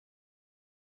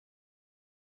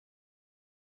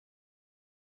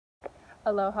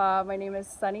Aloha, my name is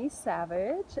Sunny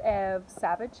Savage of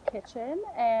Savage Kitchen,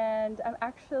 and I'm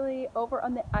actually over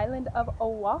on the island of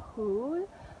Oahu,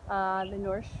 the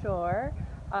North Shore,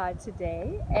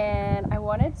 today. And I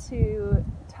wanted to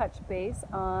touch base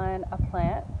on a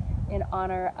plant in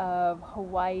honor of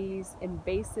Hawaii's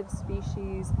Invasive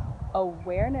Species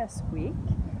Awareness Week,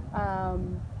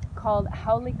 called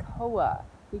Haole Koa,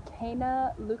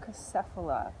 Leucaena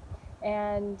leucocephala.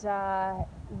 And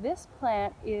this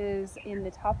plant is in the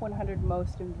top 100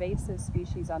 most invasive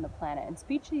species on the planet. And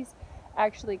species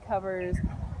actually covers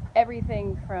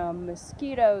everything from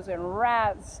mosquitoes and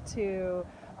rats to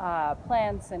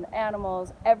plants and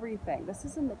animals, everything. This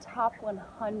is in the top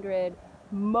 100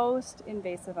 most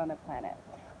invasive on the planet.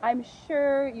 I'm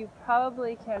sure you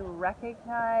probably can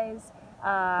recognize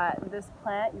this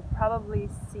plant. You've probably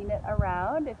seen it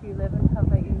around if you live in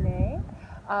Hawaii.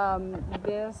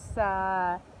 This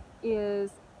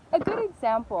is a good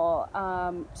example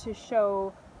to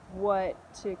show what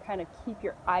to kind of keep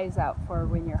your eyes out for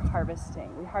when you're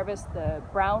harvesting. We harvest the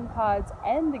brown pods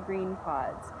and the green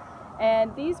pods.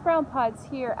 And these brown pods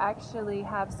here actually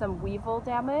have some weevil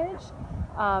damage.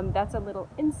 That's a little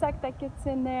insect that gets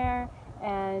in there.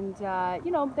 And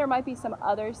there might be some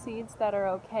other seeds that are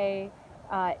okay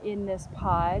in this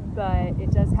pod, but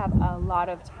it does have a lot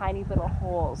of tiny little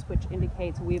holes, which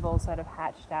indicates weevils that have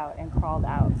hatched out and crawled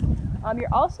out.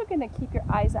 You're also going to keep your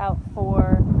eyes out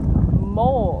for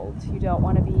mold. You don't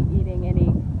want to be eating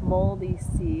any moldy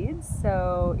seeds.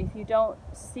 So if you don't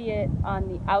see it on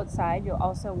the outside, you'll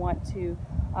also want to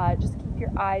just keep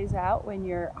your eyes out when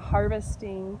you're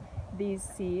harvesting these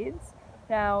seeds.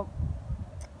 Now,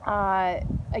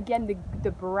 again,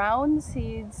 the brown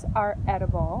seeds are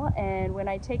edible, and when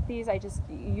I take these, I just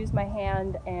use my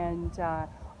hand and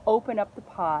open up the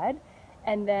pod,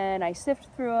 and then I sift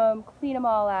through them, clean them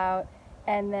all out,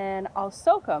 and then I'll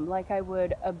soak them like I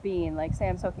would a bean. Like, say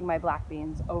I'm soaking my black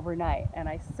beans overnight, and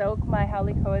I soak my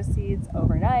Haole Koa seeds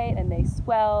overnight, and they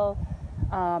swell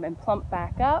and plump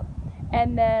back up,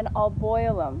 and then I'll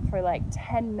boil them for like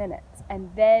 10 minutes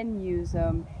and then use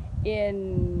them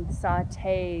in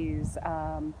sautés.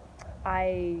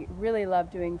 I really love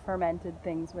doing fermented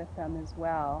things with them as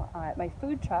well. At my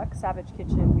food truck, Savage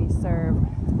Kitchen, we serve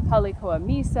Haole Koa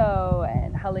miso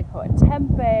and Haole Koa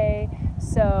tempeh.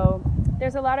 So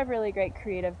there's a lot of really great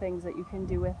creative things that you can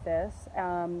do with this.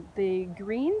 The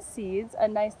green seeds, a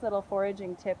nice little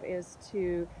foraging tip is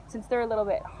to, since they're a little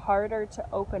bit harder to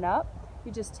open up,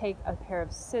 you just take a pair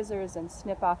of scissors and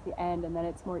snip off the end, and then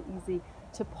it's more easy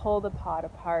to pull the pod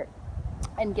apart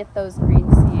and get those green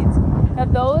seeds. Now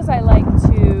those I like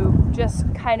to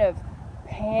just kind of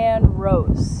pan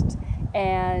roast,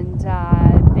 and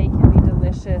they can be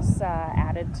delicious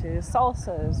added to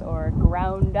salsas or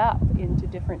ground up into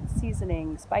different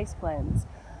seasoning spice blends.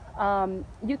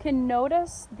 You can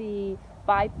notice the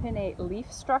bipinnate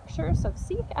leaf structure. So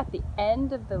see at the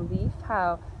end of the leaf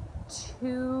how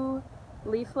two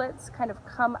leaflets kind of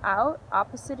come out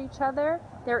opposite each other.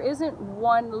 There isn't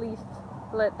one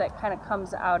leaflet that kind of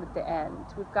comes out at the end.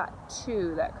 We've got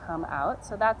two that come out.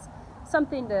 So that's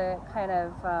something to kind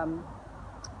of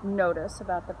notice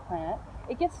about the plant.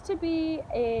 It gets to be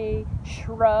a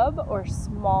shrub or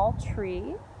small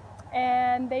tree,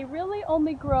 and they really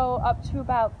only grow up to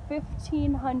about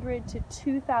 1,500 to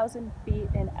 2,000 feet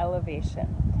in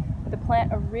elevation. The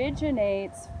plant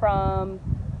originates from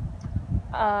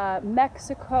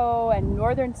Mexico and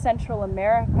northern Central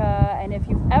America, and if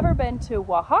you've ever been to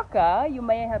Oaxaca, you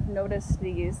may have noticed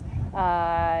these,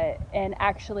 and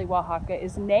actually Oaxaca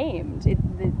is named.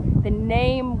 The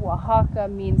name Oaxaca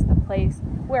means the place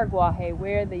where guaje,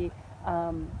 where the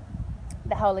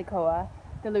Haole Koa,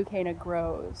 the Leucaena,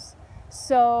 grows.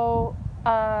 So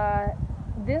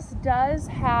this does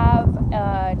have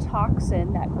a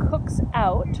toxin that cooks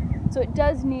out, so it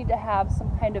does need to have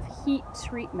some kind of heat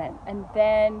treatment, and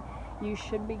then you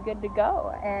should be good to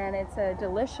go. And it's a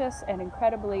delicious and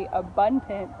incredibly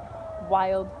abundant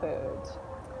wild food.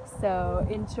 So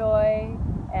enjoy,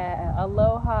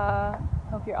 aloha.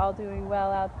 Hope you're all doing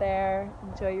well out there.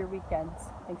 Enjoy your weekends.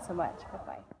 Thanks so much.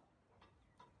 Bye-bye.